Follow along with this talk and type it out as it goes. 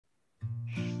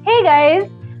Hey guys,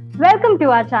 welcome to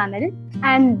our channel,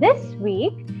 and this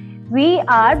week we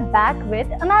are back with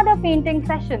another painting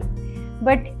session.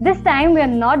 But this time we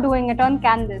are not doing it on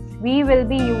canvas. We will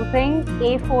be using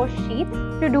A4 sheets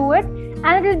to do it,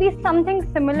 and it will be something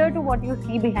similar to what you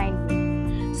see behind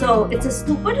me. So it's a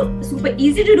super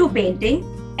easy to do painting.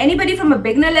 Anybody from a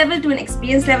beginner level to an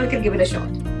experienced level can give it a shot.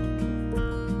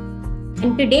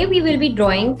 And today we will be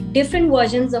drawing different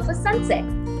versions of a sunset.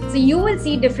 So you will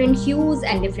see different hues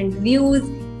and different views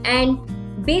and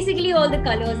basically all the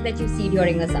colors that you see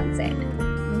during a sunset.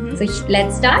 So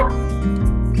let's start.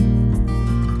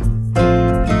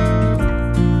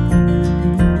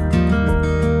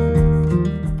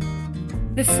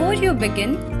 Before you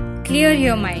begin, clear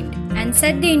your mind and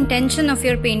set the intention of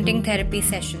your painting therapy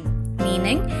session.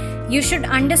 Meaning, you should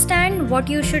understand what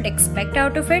you should expect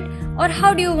out of it or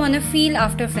how do you want to feel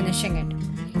after finishing it.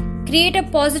 Create a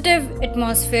positive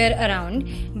atmosphere around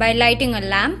by lighting a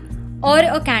lamp or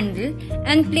a candle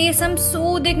and play some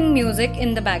soothing music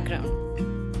in the background.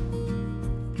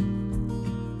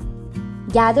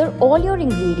 Gather all your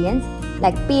ingredients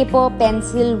like paper,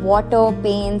 pencil, water,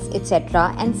 paints,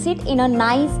 etc. and sit in a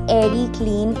nice, airy,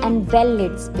 clean and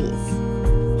well-lit space.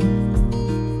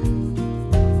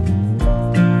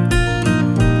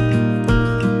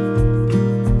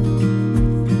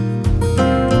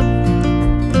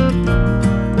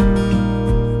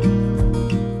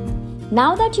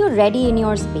 Now that you're ready in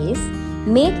your space,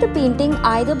 make the painting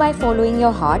either by following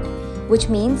your heart, which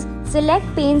means select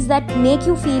paints that make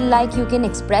you feel like you can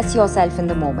express yourself in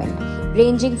the moment,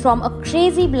 ranging from a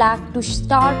crazy black to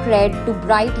stark red to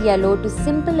bright yellow to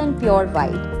simple and pure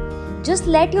white. Just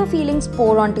let your feelings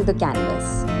pour onto the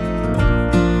canvas.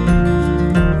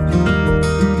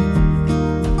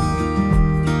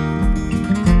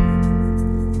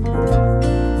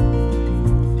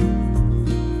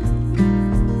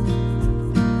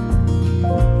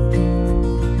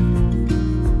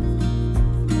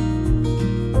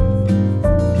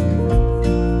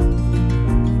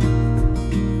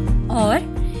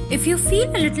 If you feel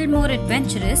a little more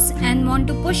adventurous and want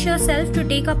to push yourself to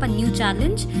take up a new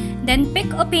challenge, then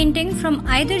pick a painting from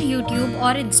either YouTube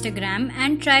or Instagram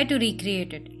and try to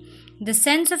recreate it. The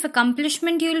sense of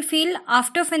accomplishment you'll feel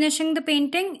after finishing the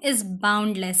painting is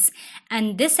boundless,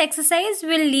 and this exercise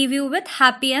will leave you with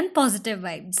happy and positive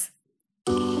vibes.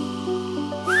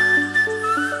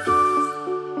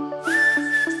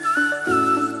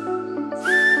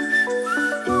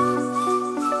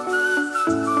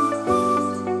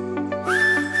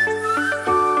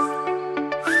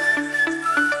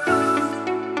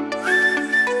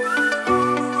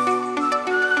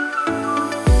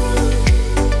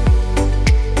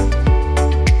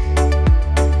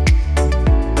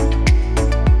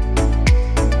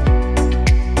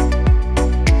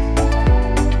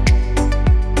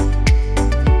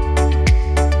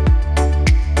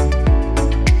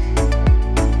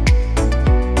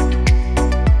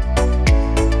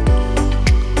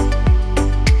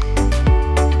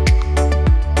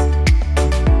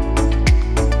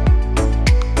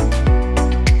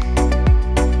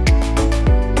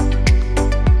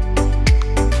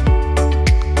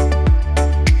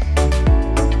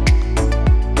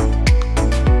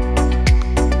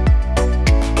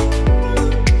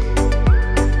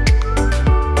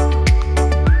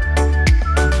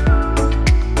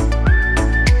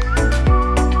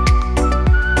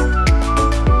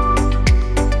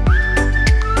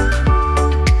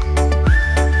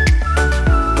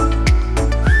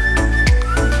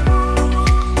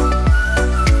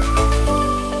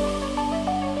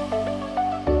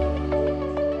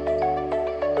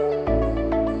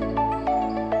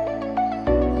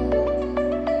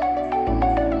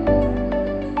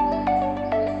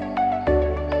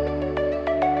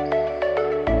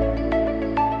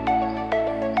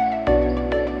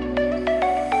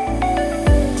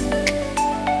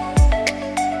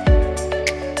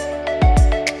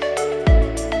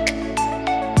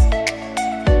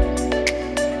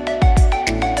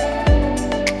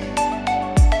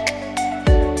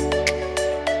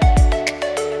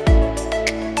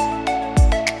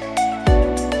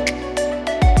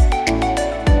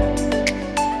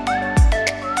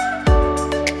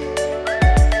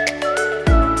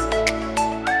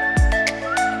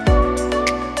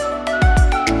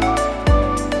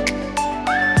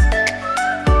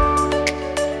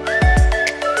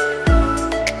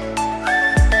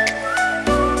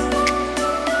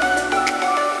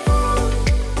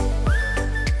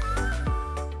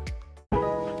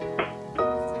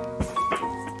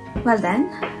 Well then,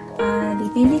 the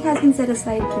painting has been set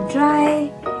aside to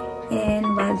dry,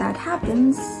 and while that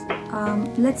happens,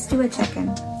 let's do a check-in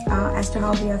as to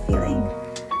how we are feeling.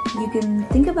 you can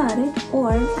think about it,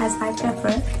 or as I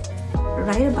prefer,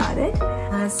 write about it.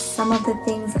 Some of the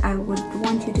things I would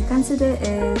want you to consider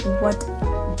is, what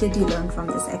did you learn from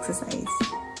this exercise?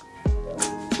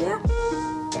 So yeah,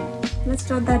 let's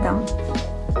jot that down.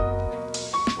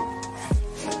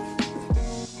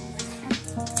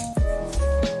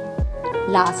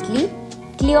 Lastly,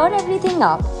 clear everything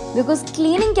up, because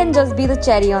cleaning can just be the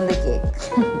cherry on the cake.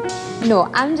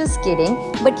 No, I'm just kidding,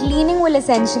 but cleaning will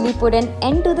essentially put an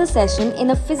end to the session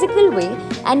in a physical way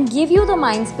and give you the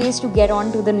mind space to get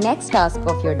on to the next task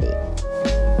of your day.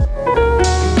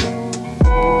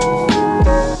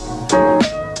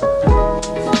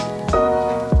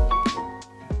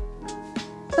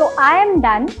 So I am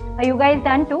done. Are you guys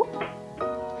done too?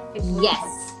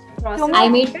 Yes. So I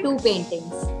made 2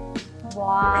 paintings.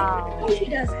 Wow. She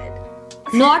does it.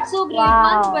 Not so great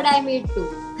Wow. ones, but I made 2.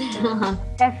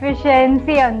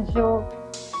 Efficiency, Anshu.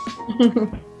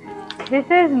 This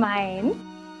is mine.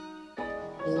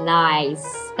 Nice.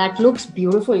 That looks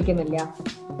beautiful, Camellia.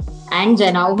 And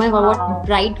Jenna, oh my god, Wow. what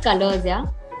bright colors, yeah.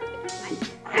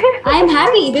 I'm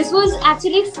happy. This was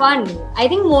actually fun. I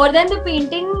think more than the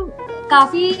painting,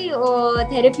 काफी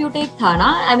therapeutic था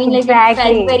ना. I mean, like it Exactly.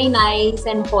 felt very nice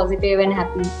and positive and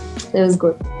happy. It was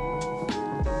good.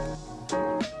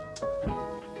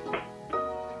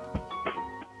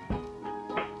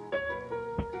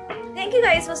 Thank you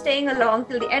guys for staying along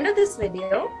till the end of this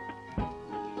video.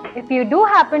 If you do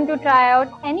happen to try out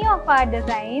any of our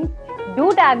designs,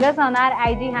 do tag us on our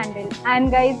IG handle.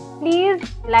 And guys, please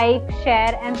like,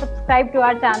 share and subscribe to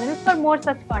our channel for more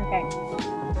such content.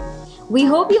 We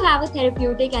hope you have a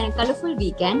therapeutic and a colorful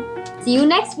weekend. See you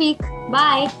next week.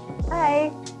 Bye.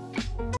 Bye.